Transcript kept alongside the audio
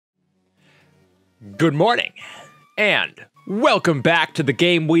Good morning, and welcome back to the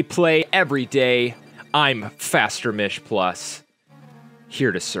game we play every day. I'm Faster Mish Plus,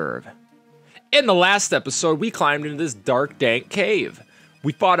 here to serve. In the last episode, we climbed into this dark, dank cave.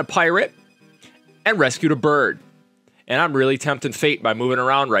 We fought a pirate and rescued a bird. And I'm really tempting fate by moving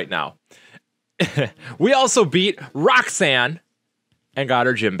around right now. We also beat Roxanne and got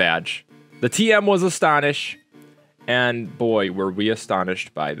her gym badge. The TM was astonished, and boy, were we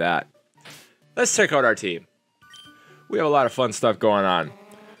astonished by that. Let's check out our team. We have a lot of fun stuff going on.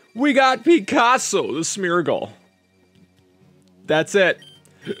 We got Picasso, the Smeargle. That's it.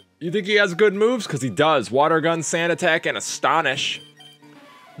 You think he has good moves? Because he does. Water Gun, Sand Attack, and Astonish.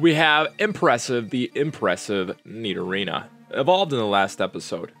 We have Impressive, the impressive Nidorina. Evolved in the last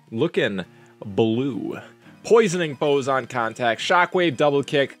episode. Looking blue. Poisoning foes on contact. Shockwave, Double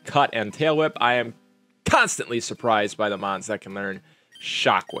Kick, Cut, and Tail Whip. I am constantly surprised by the mons that can learn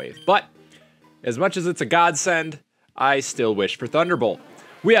Shockwave. But as much as it's a godsend, I still wish for Thunderbolt.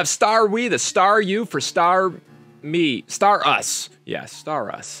 We have Star We, the Star You for Star Me. Star Us. Yes,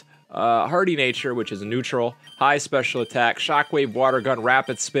 Star Us. Hardy Nature, which is neutral. High Special Attack. Shockwave, Water Gun,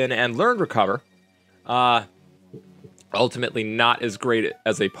 Rapid Spin, and Learn Recover. Ultimately not as great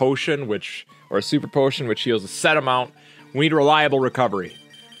as a potion, or a super potion, which heals a set amount. We need reliable recovery.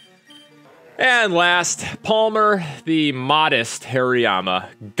 And last, Palmer, the modest Hariyama.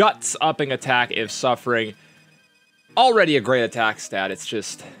 Guts upping attack if suffering. Already a great attack stat, it's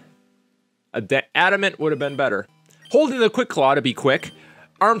just adamant would have been better. Holding the Quick Claw to be quick.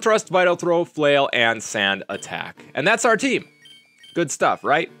 Arm Thrust, Vital Throw, Flail, and Sand Attack. And that's our team. Good stuff,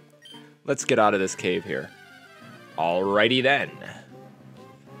 right? Let's get out of this cave here. Alrighty then.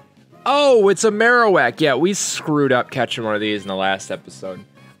 Oh, it's a Marowak. Yeah, we screwed up catching one of these in the last episode.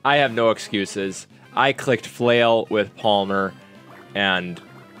 I have no excuses. I clicked Flail with Palmer, and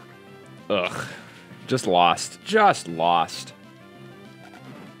just lost. Just lost.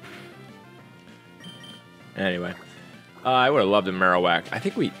 Anyway, I would have loved a Marowak. I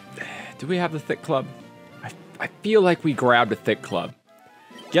think do we have the Thick Club? I feel like we grabbed a Thick Club.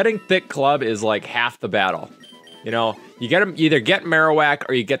 Getting Thick Club is like half the battle. You know, you either get Marowak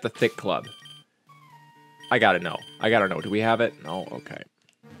or you get the Thick Club. I gotta know. Do we have it? No? Okay.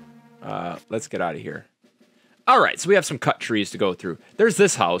 Let's get out of here. Alright, so we have some cut trees to go through. There's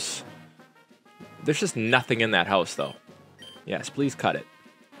this house. There's just nothing in that house, though. Yes, please cut it.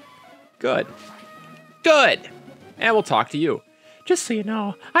 Good. Good! And we'll talk to you. Just so you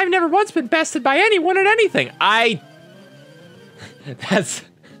know, I've never once been bested by anyone at anything. That's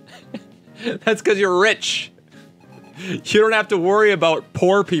because you're rich. You don't have to worry about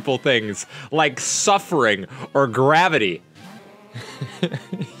poor people things like suffering or gravity.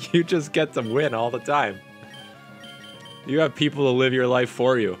 You just get to win all the time. You have people to live your life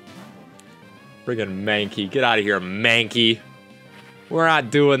for you. Friggin' Mankey. Get out of here, Mankey. We're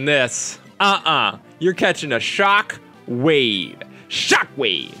not doing this. You're catching a Shock Wave. Shock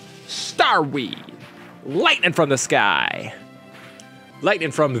Wave. Star Wave. Lightning from the sky.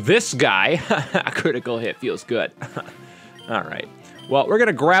 Lightning from this guy. A critical hit feels good. Alright. Well, we're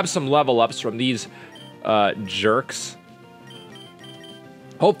gonna grab some level ups from these jerks.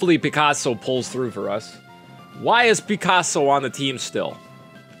 Hopefully Picasso pulls through for us. Why is Picasso on the team still?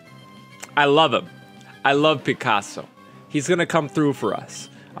 I love him. I love Picasso. He's gonna come through for us.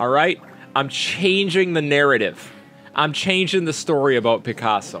 Alright? I'm changing the narrative. I'm changing the story about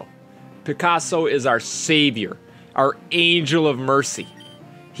Picasso. Picasso is our savior. Our angel of mercy.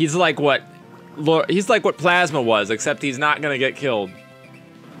 He's like what Plasma was, except he's not gonna get killed.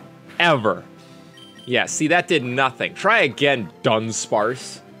 Ever. Yeah, see, that did nothing. Try again,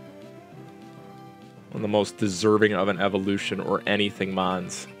 Dunsparce. One of the most deserving of an evolution or anything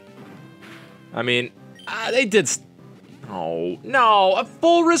mons. I mean, they did... Oh, no, a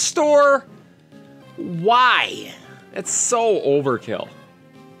full restore? Why? It's so overkill.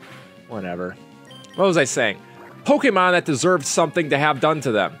 Whatever. What was I saying? Pokemon that deserved something to have done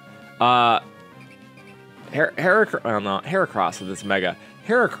to them. Heracross with this Mega.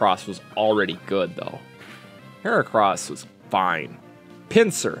 Heracross was already good, though. Heracross was fine.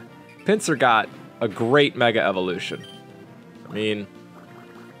 Pinsir. Pinsir got a great Mega Evolution. I mean,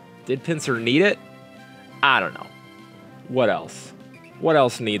 did Pinsir need it? I don't know. What else? What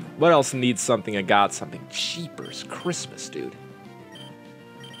else needs something and got something? Jeepers Christmas, dude.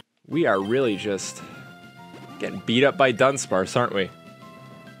 We are really just getting beat up by Dunsparce, aren't we?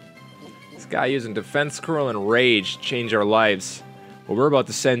 This guy using Defense Curl and Rage to change our lives. Well, we're about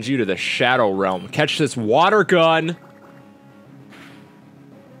to send you to the Shadow Realm. Catch this Water Gun!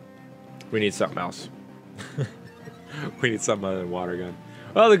 We need something else. We need something other than Water Gun.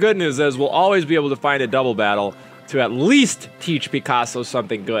 Well, the good news is we'll always be able to find a double battle to at least teach Picasso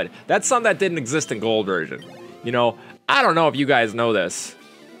something good. That's something that didn't exist in Gold version. You know, I don't know if you guys know this.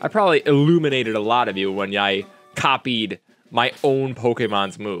 I probably illuminated a lot of you when I copied my own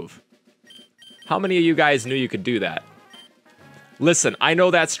Pokemon's move. How many of you guys knew you could do that? Listen, I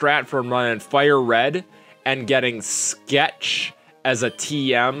know that strat from running Fire Red and getting Sketch as a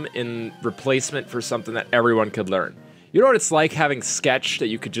TM in replacement for something that everyone could learn. You know what it's like having Sketch that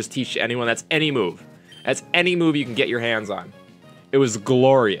you could just teach to anyone? That's any move. That's any move you can get your hands on. It was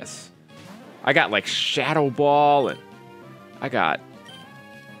glorious. I got like Shadow Ball and I got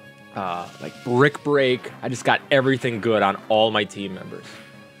like Brick Break. I just got everything good on all my team members.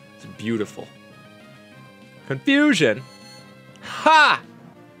 It's beautiful. Confusion. Ha!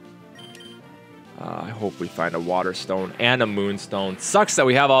 I hope we find a Water Stone and a Moonstone. Sucks that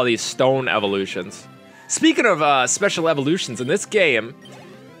we have all these stone evolutions. Speaking of special evolutions, in this game,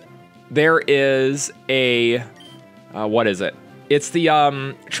 there is a... what is it? It's the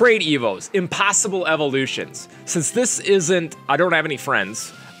trade evos, impossible evolutions. Since this isn't... I don't have any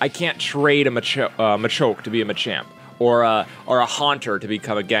friends, I can't trade a Machoke to be a Machamp. Or a Haunter to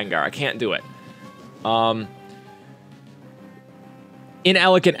become a Gengar. I can't do it. In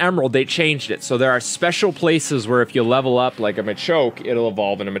Elegant Emerald, they changed it. So there are special places where if you level up like a Machoke, it'll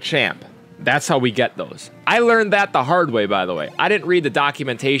evolve into a Machamp. That's how we get those. I learned that the hard way, by the way. I didn't read the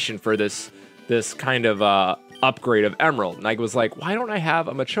documentation for this kind of upgrade of Emerald. And I was like, why don't I have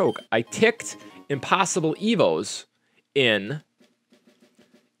a Machoke? I ticked impossible evos in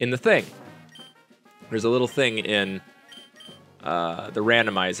the thing. There's a little thing in the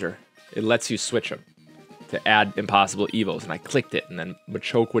randomizer. It lets you switch them to add impossible evos, and I clicked it, and then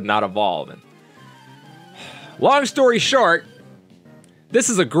Machoke would not evolve. And long story short, this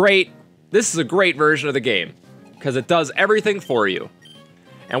is a great version of the game because it does everything for you.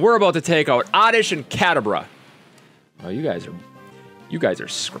 And we're about to take out Oddish and Kadabra. Oh, you guys are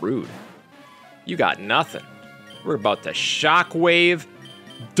screwed. You got nothing. We're about to Shockwave,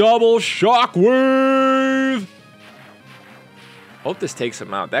 double Shockwave. Hope this takes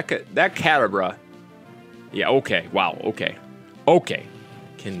him out. That Kadabra. Yeah, okay. Wow, okay. Okay.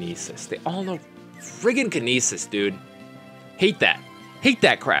 Kinesis. They all know friggin' Kinesis, dude. Hate that. Hate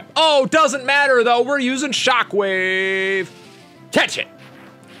that crap. Oh, doesn't matter, though. We're using Shockwave. Catch it.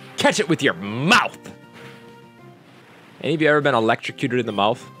 Catch it with your mouth. Any of you ever been electrocuted in the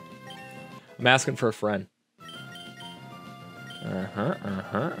mouth? I'm asking for a friend.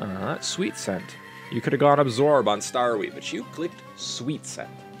 Sweet Scent. You could have gone Absorb on Starweed, but you clicked Sweet Scent.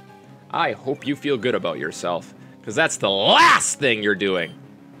 I hope you feel good about yourself, because that's the last thing you're doing.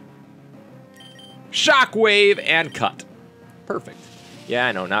 Shockwave and cut. Perfect. Yeah,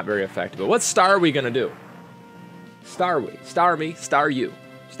 I know, not very effective. But what star are we going to do? Star we. Star me. Star you.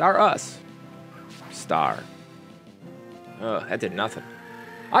 Star us. Star. Ugh, that did nothing.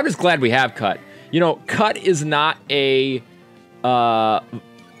 I'm just glad we have cut. You know, cut is not a...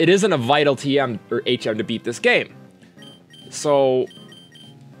 it isn't a vital TM or HM to beat this game. So...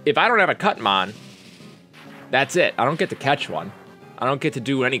 if I don't have a Cutmon, that's it. I don't get to catch one. I don't get to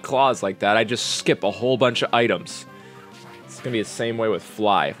do any claws like that. I just skip a whole bunch of items. It's going to be the same way with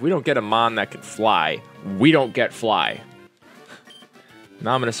Fly. If we don't get a Mon that can fly, we don't get Fly.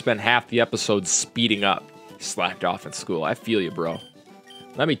 Now I'm going to spend half the episode speeding up. Slacked off in school. I feel you, bro.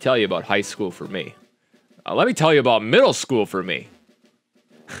 Let me tell you about high school for me. Let me tell you about middle school for me.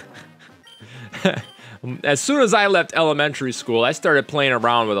 As soon as I left elementary school, I started playing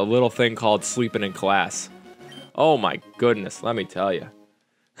around with a little thing called sleeping in class. Oh my goodness, let me tell you.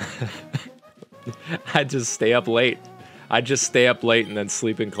 I'd just stay up late. I'd just stay up late and then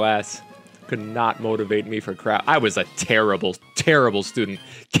sleep in class. Could not motivate me for crap. I was a terrible, terrible student.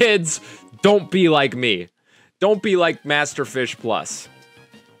 Kids, don't be like me. Don't be like Masterfish Plus.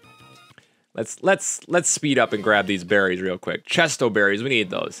 Let's speed up and grab these berries real quick. Chesto berries, we need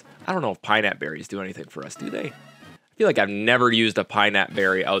those. I don't know if Pinap berries do anything for us, do they? I feel like I've never used a Pinap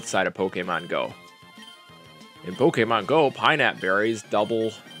berry outside of Pokemon Go. In Pokemon Go, Pinap berries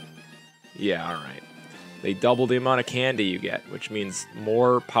double... yeah, alright. They double the amount of candy you get, which means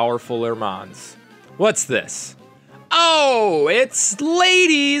more powerful Mons. What's this? Oh, it's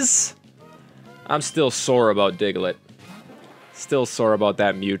ladies! I'm still sore about Diglett. Still sore about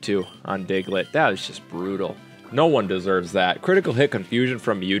that Mewtwo on Diglett. That was just brutal. No one deserves that. Critical hit confusion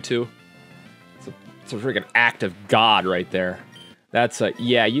from Mewtwo. It's a freaking act of God right there. That's a...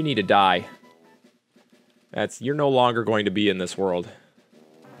 yeah, you need to die. You're no longer going to be in this world.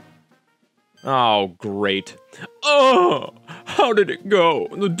 Oh, great. Oh, how did it go?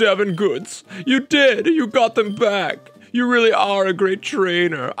 The Devon goods. You did. You got them back. You really are a great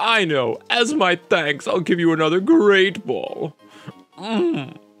trainer. I know. As my thanks, I'll give you another great ball.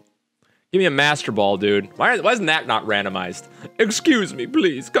 Give me a master ball, dude. Why isn't that not randomized? Excuse me,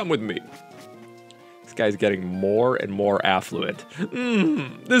 please, come with me. This guy's getting more and more affluent.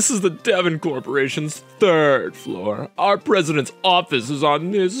 This is the Devon Corporation's 3rd floor. Our president's office is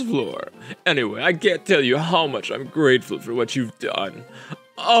on this floor. Anyway, I can't tell you how much I'm grateful for what you've done.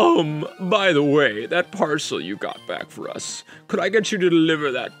 By the way, that parcel you got back for us, could I get you to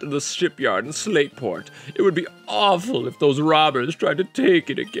deliver that to the shipyard in Slateport? It would be awful if those robbers tried to take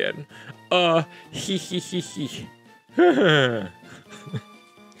it again.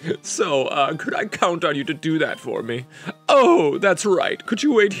 So, could I count on you to do that for me? Oh, that's right. Could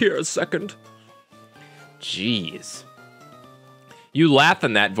you wait here a second? Jeez. You laugh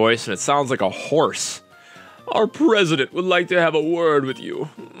in that voice and it sounds like a horse. Our president would like to have a word with you.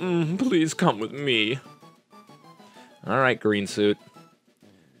 Please come with me. All right, green suit.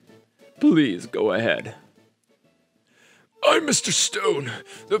 Please go ahead. I'm Mr. Stone,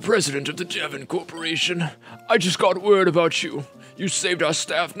 the president of the Devon Corporation. I just got word about you. You saved our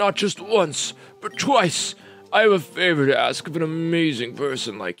staff not just once, but twice. I have a favor to ask of an amazing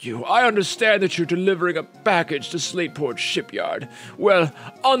person like you. I understand that you're delivering a package to Slateport Shipyard. Well,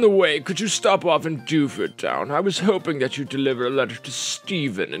 on the way, could you stop off in Dewford Town? I was hoping that you'd deliver a letter to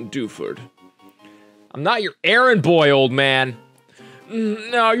Stephen in Dewford. I'm not your errand boy, old man.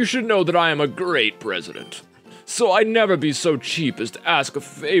 Now, you should know that I am a great president. So I'd never be so cheap as to ask a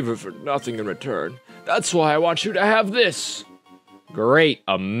favor for nothing in return. That's why I want you to have this. Great,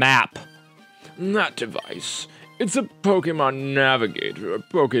 a map. That device. It's a Pokemon Navigator, or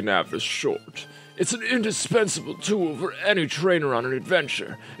Pokénav for short. It's an indispensable tool for any trainer on an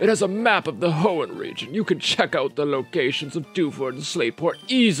adventure. It has a map of the Hoenn region. You can check out the locations of Dewford and Slateport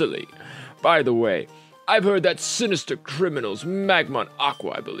easily. By the way, I've heard that sinister criminals, Magma and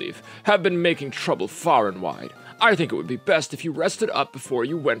Aqua, I believe, have been making trouble far and wide. I think it would be best if you rested up before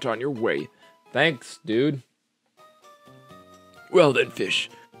you went on your way. Thanks, dude. Well then, Fish,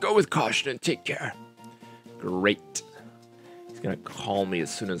 go with caution and take care. Great. He's gonna call me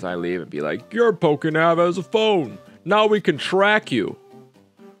as soon as I leave and be like, your Pokénav has a phone. Now we can track you.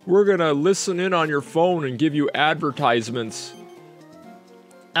 We're gonna listen in on your phone and give you advertisements.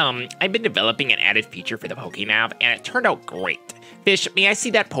 I've been developing an added feature for the Pokénav, and it turned out great. Fish, may I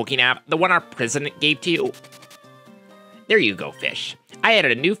see that Pokénav, the one our president gave to you? There you go, Fish. I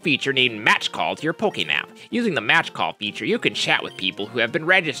added a new feature named Match Call to your Pokénav. Using the Match Call feature, you can chat with people who have been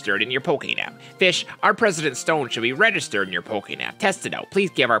registered in your Pokénav. Fish, our President Stone should be registered in your Pokénav. Test it out.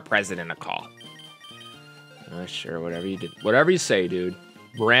 Please give our president a call. Sure, whatever you say, dude.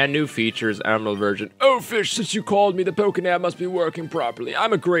 Brand new features, Emerald version. Oh, Fish, since you called me, the Pokénav must be working properly.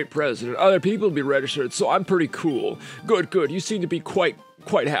 I'm a great president. Other people will be registered, so I'm pretty cool. Good. You seem to be quite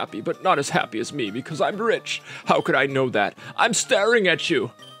happy, but not as happy as me, because I'm rich. How could I know that? I'm staring at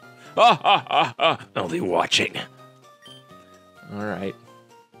you. Only watching. All right.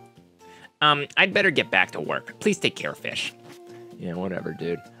 I'd better get back to work. Please take care, Fish. Yeah, whatever,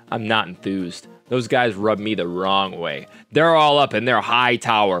 dude. I'm not enthused. Those guys rub me the wrong way. They're all up in their high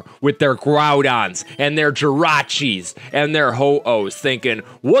tower with their Groudons and their Jirachis and their Ho-Ohs thinking,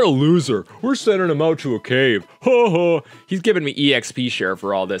 what a loser. We're sending him out to a cave. Ho ho. He's giving me EXP share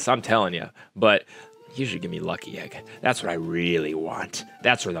for all this, I'm telling you. But you should give me Lucky Egg. That's what I really want.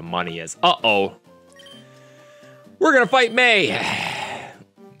 That's where the money is. Uh-oh. We're gonna fight May.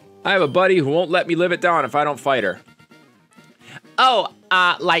 I have a buddy who won't let me live it down if I don't fight her. Oh,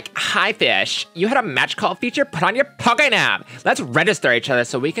 hi, Fish. You had a match call feature put on your Pokénav. Let's register each other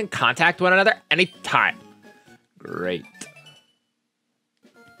so we can contact one another anytime. Great.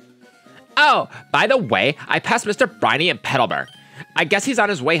 Oh, by the way, I passed Mr. Briny in Petalburg. I guess he's on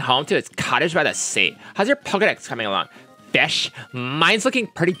his way home to his cottage by the sea. How's your Pokédex coming along? Fish, mine's looking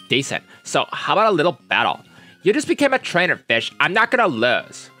pretty decent. So how about a little battle? You just became a trainer, Fish. I'm not gonna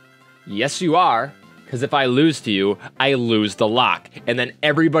lose. Yes, you are. Because if I lose to you, I lose the lock. And then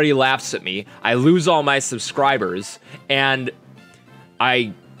everybody laughs at me. I lose all my subscribers. And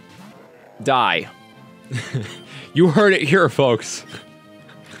I die. You heard it here, folks.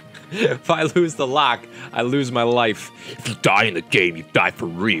 If I lose the lock, I lose my life. If you die in the game, you die for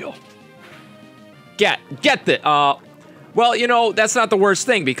real. Get the, well, you know, that's not the worst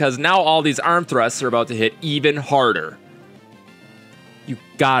thing, because now all these arm thrusts are about to hit even harder. You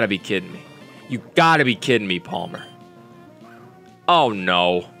gotta be kidding me. You gotta be kidding me, Palmer. Oh,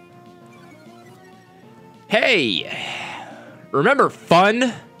 no. Hey, remember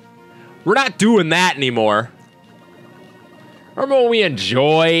fun? We're not doing that anymore. Remember when we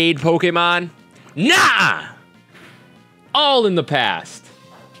enjoyed Pokemon? Nah! All in the past.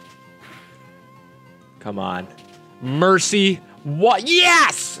 Come on. Mercy. What?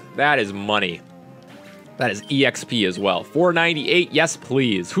 Yes! That is money. That is EXP as well. 498. Yes,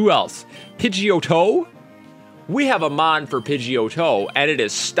 please. Who else? Pidgeotto. We have a mon for Pidgeotto, and it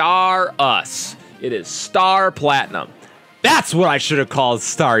is Star Us. It is Star Platinum. That's what I should have called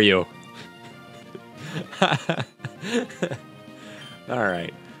Star You. All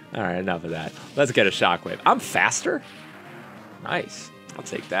right, enough of that. Let's get a Shockwave. I'm faster? Nice, I'll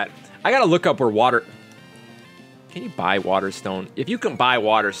take that. I gotta look up where water... Can you buy Waterstone? If you can buy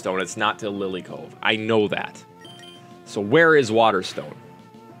Waterstone, it's not till Lily Cove. I know that. So where is Waterstone?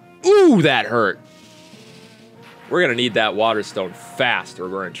 Ooh, that hurt. We're gonna need that Waterstone fast or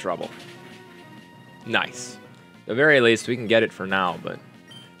we're in trouble. Nice. At the very least, we can get it for now, but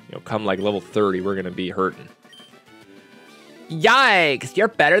you know, come like level 30, we're gonna be hurting. Yikes, you're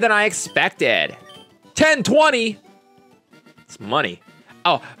better than I expected. 1020. It's money.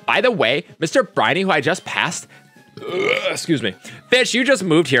 Oh, by the way, Mr. Briny, who I just passed, excuse me. Fish, you just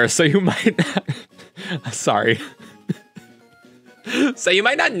moved here, so you might not... Sorry. So you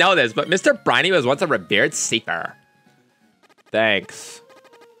might not know this, but Mr. Briny was once a revered seeker. Thanks.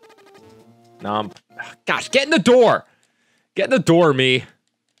 No, gosh, get in the door! Get in the door, me. I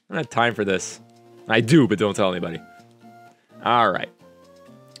don't have time for this. I do, but don't tell anybody. All right.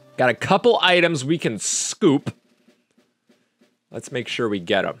 Got a couple items we can scoop. Let's make sure we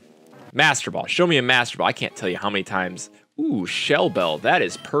get them. Master Ball. Show me a Master Ball. I can't tell you how many times. Ooh, Shell Bell. That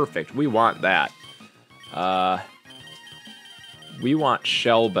is perfect. We want that. We want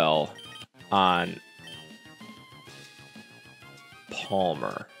Shell Bell on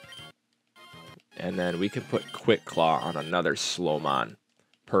Palmer. And then we can put Quick Claw on another Slowmon.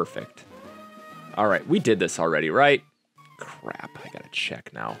 Perfect. All right, we did this already, right? Crap, I gotta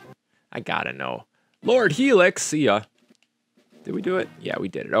check now. I gotta know. Lord Helix, see ya. Did we do it? Yeah, we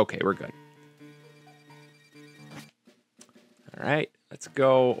did it. Okay, we're good. All right, let's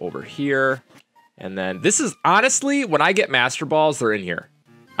go over here. And then this is, honestly, when I get Master Balls, they're in here.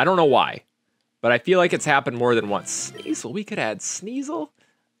 I don't know why, but I feel like it's happened more than once. Sneasel, we could add Sneasel.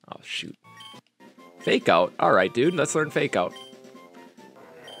 Oh, shoot. Fake Out. All right, dude, let's learn Fake Out.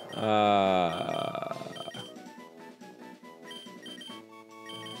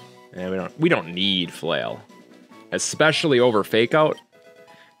 And we don't need Flail, especially over Fake Out.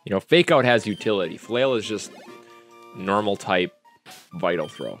 You know, Fake Out has utility. Flail is just normal type Vital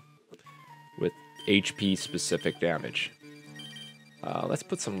Throw with HP specific damage. Let's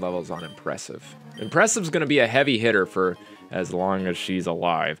put some levels on Impressive. Impressive's gonna be a heavy hitter for as long as she's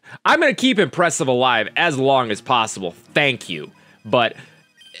alive. I'm gonna keep Impressive alive as long as possible. Thank you. But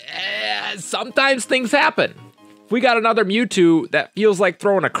sometimes things happen. If we got another Mewtwo that feels like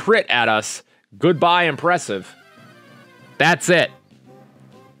throwing a crit at us, goodbye Impressive. That's it.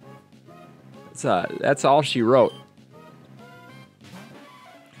 That's all she wrote.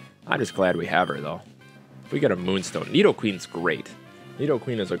 I'm just glad we have her, though. If we get a Moonstone. Nidoqueen's great.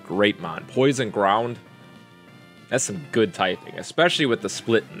 Nidoqueen is a great mon. Poison Ground. That's some good typing, especially with the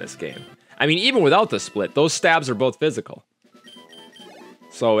split in this game. I mean, even without the split, those stabs are both physical.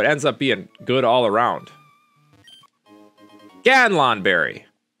 So it ends up being good all around. Ganlon Berry.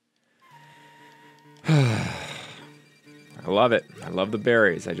 I love it. I love the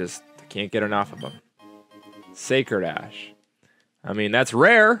berries. I can't get enough of them. Sacred Ash. I mean, that's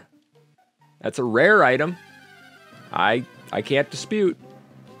rare. That's a rare item. I can't dispute.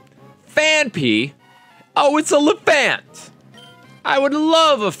 Fanpy. Oh, it's a Lefant. I would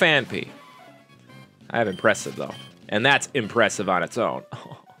love a Fanpy. I have Impressive, though. And that's impressive on its own.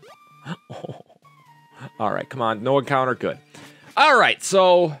 All right, come on. No encounter. Good. All right,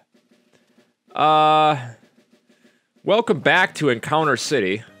 so... welcome back to Encounter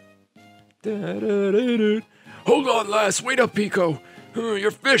City. Hold on, lass. Wait up, Pico.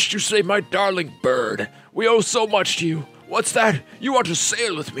 Your fish, you say, my darling bird. We owe so much to you. What's that? You want to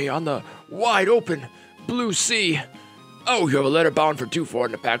sail with me on the wide open blue sea? Oh, you have a letter bound for 2-4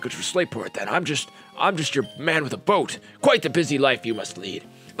 and a package for Slateport, then. I'm just your man with a boat. Quite the busy life you must lead.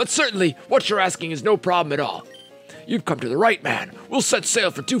 But certainly, what you're asking is no problem at all. You've come to the right man. We'll set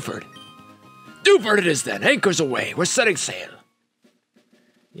sail for Dewford. Dewford it is, then. Anchors away. We're setting sail.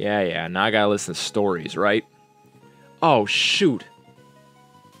 Yeah. Now I gotta listen to stories, right? Oh, shoot.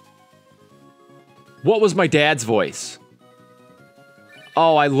 What was my dad's voice?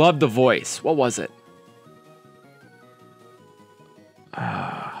 Oh, I love the voice. What was it?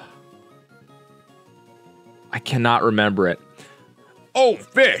 I cannot remember it. Oh,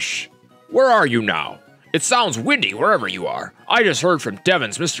 fish! Where are you now? It sounds windy wherever you are. I just heard from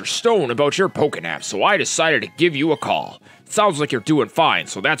Devon's Mr. Stone about your Pokénap, so I decided to give you a call. It sounds like you're doing fine,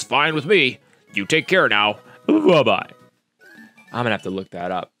 so that's fine with me. You take care now. Bye-bye. I'm gonna have to look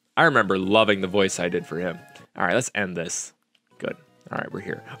that up. I remember loving the voice I did for him. All right, let's end this. Good. All right, we're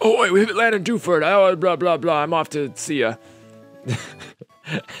here. Oh, wait, we haven't landed in Dewford. Oh, blah, blah, blah. I'm off to see ya.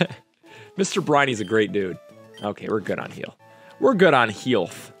 Mr. Briney's a great dude. Okay, we're good on heal. We're good on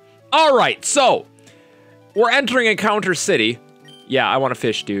health. All right, so we're entering Encounter City. Yeah, I want to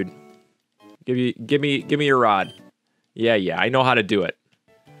fish, dude. Give me your rod. Yeah, I know how to do it.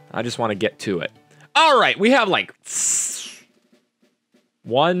 I just want to get to it. All right, we have like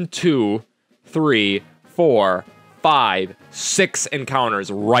 1, 2, 3, 4, 5, 6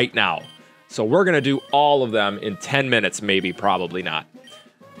 encounters right now. So we're gonna do all of them in 10 minutes, maybe, probably not.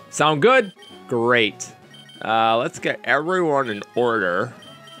 Sound good? Great. Let's get everyone in order.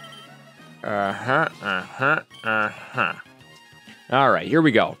 All right, here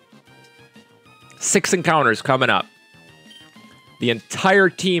we go. 6 encounters coming up. The entire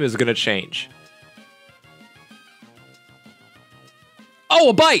team is gonna change. Oh,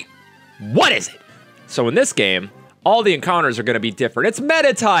 a bite! What is it? So in this game, all the encounters are gonna be different. It's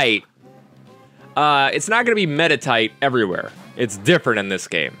Metatite! It's not gonna be Metatite everywhere. It's different in this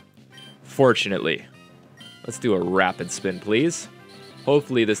game. Fortunately. Let's do a rapid spin, please.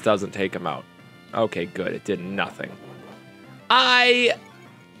 Hopefully this doesn't take him out. Okay, good. It did nothing. I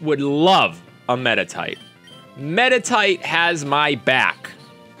would love a Metatite. Metatite has my back.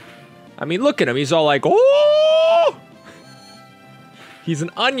 I mean, look at him. He's all like, oh! He's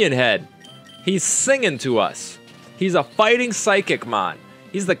an onion head. He's singing to us. He's a fighting Psychic Mon.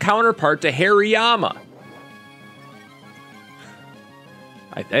 He's the counterpart to Hariyama.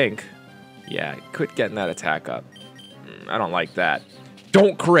 I think. Yeah, quit getting that attack up. I don't like that.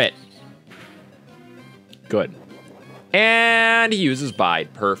 Don't crit. Good. And he uses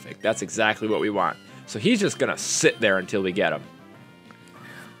Bide. Perfect. That's exactly what we want. So he's just gonna sit there until we get him.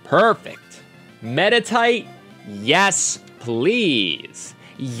 Perfect. Metatite? Yes, please.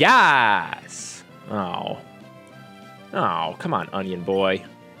 Yes. Oh. Oh, come on, Onion Boy.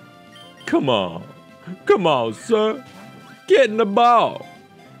 Come on. Come on, sir. Get in the ball.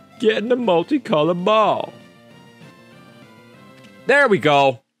 Get in the multicolored ball. There we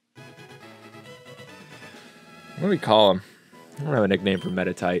go. What do we call him? I don't have a nickname for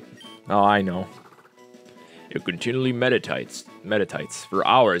Metatite. Oh, I know. It continually meditates for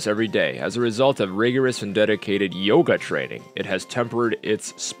hours every day. As a result of rigorous and dedicated yoga training, it has tempered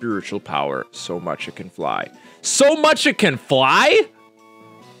its spiritual power so much it can fly. So much it can fly?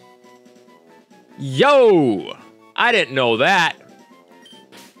 Yo! I didn't know that.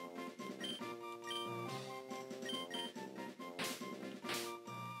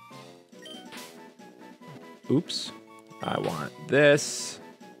 Oops. I want this.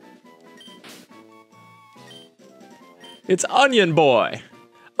 It's Onion Boy.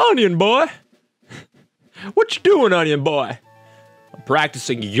 Onion Boy. What you doing, Onion Boy? I'm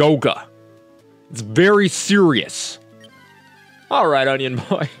practicing yoga. It's very serious. All right, Onion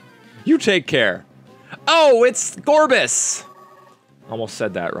Boy. You take care. Oh, it's Gorbis. Almost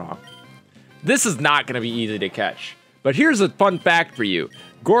said that wrong. This is not going to be easy to catch. But here's a fun fact for you.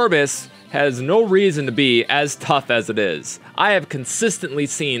 Gorbis has no reason to be as tough as it is. I have consistently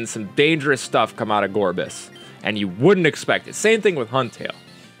seen some dangerous stuff come out of Gorbis. And you wouldn't expect it. Same thing with Huntail.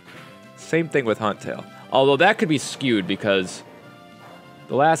 Same thing with Huntail. Although that could be skewed because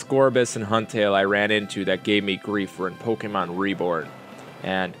the last Gorbis and Huntail I ran into that gave me grief were in Pokemon Reborn.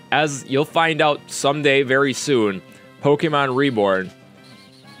 And as you'll find out someday very soon, Pokemon Reborn,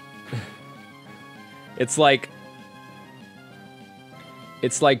 it's like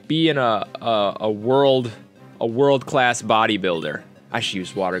being a world-class bodybuilder. I should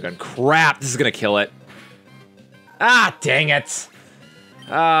use water gun. Crap, this is gonna kill it. Ah, dang it.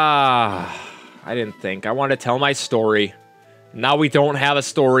 I didn't think. I wanted to tell my story. Now we don't have a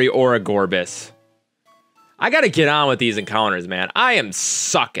story or a Gorbis. I gotta get on with these encounters, man. I am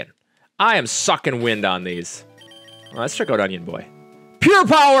sucking. I am sucking wind on these. Well, let's check out Onion Boy. Pure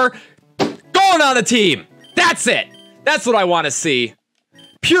power going on the team. That's it. That's what I want to see.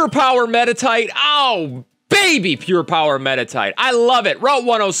 Pure power Metatite. Oh, baby, pure power Metatite. I love it. Route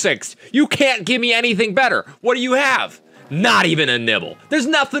 106. You can't give me anything better. What do you have? Not even a nibble. There's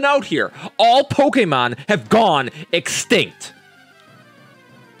nothing out here. All Pokemon have gone extinct.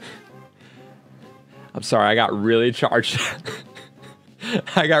 I'm sorry, I got really charged.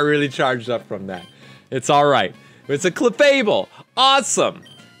 I got really charged up from that. It's all right. It's a Clefable. Awesome.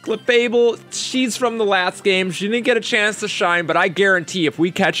 Clefable, she's from the last game. She didn't get a chance to shine, but I guarantee if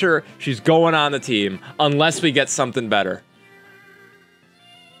we catch her, she's going on the team, unless we get something better.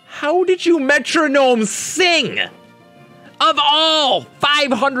 How did you metronome Sing? Of all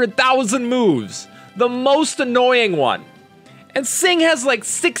 500,000 moves, the most annoying one. And Sing has like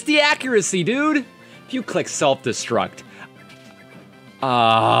 60 accuracy, dude. If you click self-destruct.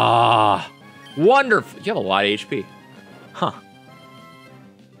 Wonderful. You have a lot of HP. Huh.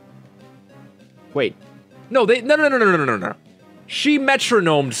 Wait. No, no. She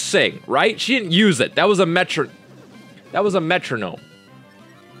metronomed Sing, right? She didn't use it. That was a metronome.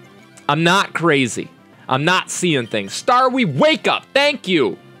 I'm not crazy. I'm not seeing things. Starweave, wake up! Thank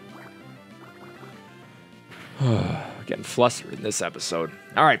you! Getting flustered in this episode.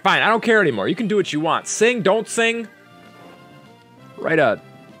 Alright, fine. I don't care anymore. You can do what you want. Sing, don't sing. Write a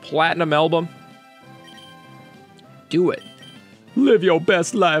platinum album. Do it. Live your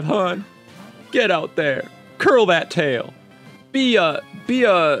best life, hon. Get out there. Curl that tail. Be a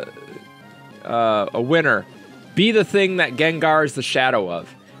winner. Be the thing that Gengar is the shadow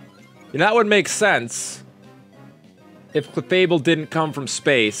of. You know, that would make sense if Clefable didn't come from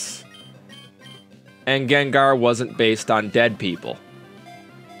space and Gengar wasn't based on dead people.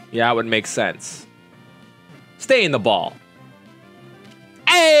 Yeah, it would make sense. Stay in the ball.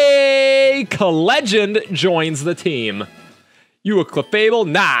 Hey! Legend joins the team. You a Clefable?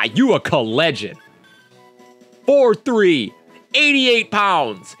 Nah, you a Legend. 4'3", 88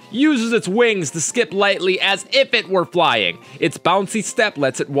 pounds. Uses its wings to skip lightly as if it were flying. Its bouncy step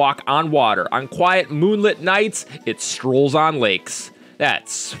lets it walk on water. On quiet moonlit nights, it strolls on lakes.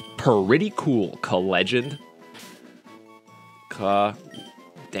 That's pretty cool, Legend. Dang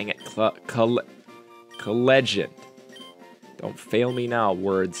it, Legend. Don't fail me now,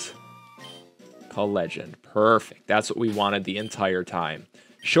 words. Legend. Perfect. That's what we wanted the entire time.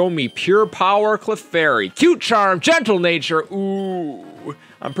 Show me pure power, Clefairy. Cute charm, gentle nature. Ooh.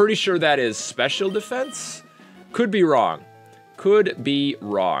 I'm pretty sure that is special defense. Could be wrong. Could be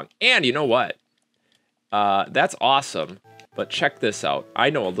wrong. And you know what? That's awesome. But check this out. I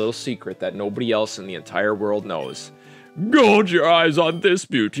know a little secret that nobody else in the entire world knows. Gold your eyes on this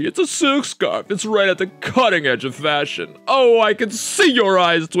beauty. It's a silk scarf. It's right at the cutting edge of fashion. Oh, I can see your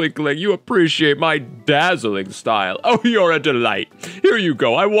eyes twinkling. You appreciate my dazzling style. Oh, you're a delight. Here you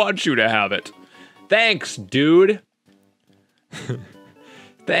go. I want you to have it. Thanks, dude.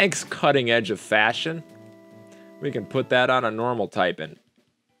 Thanks, cutting edge of fashion. We can put that on a normal typing.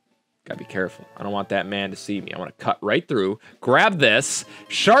 Gotta be careful. I don't want that man to see me. I want to cut right through. Grab this.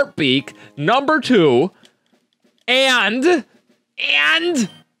 Sharp beak. Number 2. And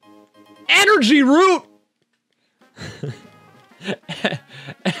energy root.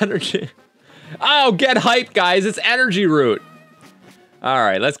 Energy. Oh, get hyped, guys. It's energy root. All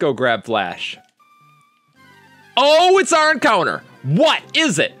right, let's go grab Flash. Oh, it's our encounter. What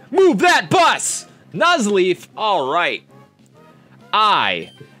is it? Move that bus. Nuzleaf. All right.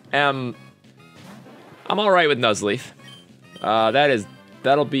 I'm all right with Nuzleaf.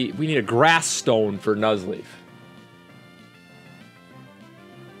 That'll be, we need a grass stone for Nuzleaf.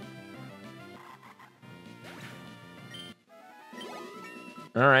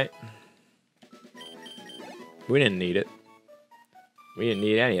 All right. We didn't need it. We didn't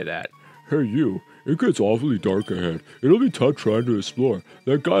need any of that. Hey, you. It gets awfully dark ahead. It'll be tough trying to explore.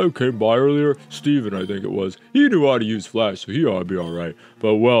 That guy who came by earlier, Steven, I think it was, he knew how to use Flash, so he ought to be alright.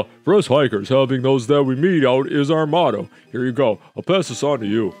 But, well, for us hikers, helping those that we meet out is our motto. Here you go. I'll pass this on to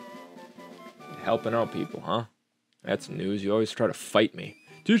you. Helping out people, huh? That's news. You always try to fight me.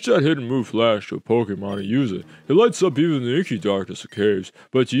 Teach that hidden move Flash to a Pokemon and use it. It lights up even the inky darkness of caves.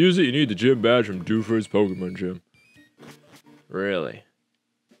 But to use it, you need the gym badge from Doofer's Pokemon Gym. Really?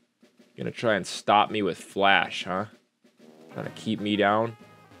 You're gonna try and stop me with Flash, huh? Trying to keep me down?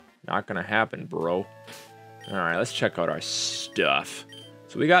 Not gonna happen, bro. Alright, let's check out our stuff.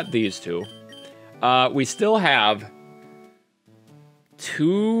 So we got these two. We still have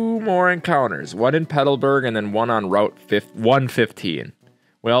 2 more encounters. One in Petalburg and then one on Route 115.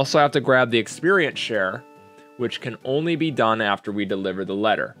 We also have to grab the experience share, which can only be done after we deliver the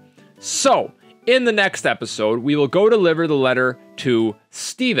letter. So, in the next episode, we will go deliver the letter to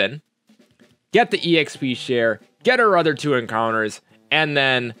Steven, get the EXP share, get our other 2 encounters, and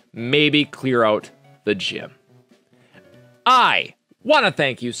then maybe clear out the gym. I want to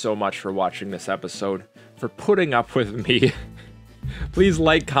thank you so much for watching this episode, for putting up with me. Please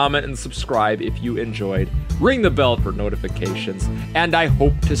like, comment, and subscribe if you enjoyed. Ring the bell for notifications, and I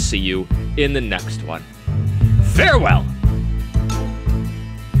hope to see you in the next one. Farewell!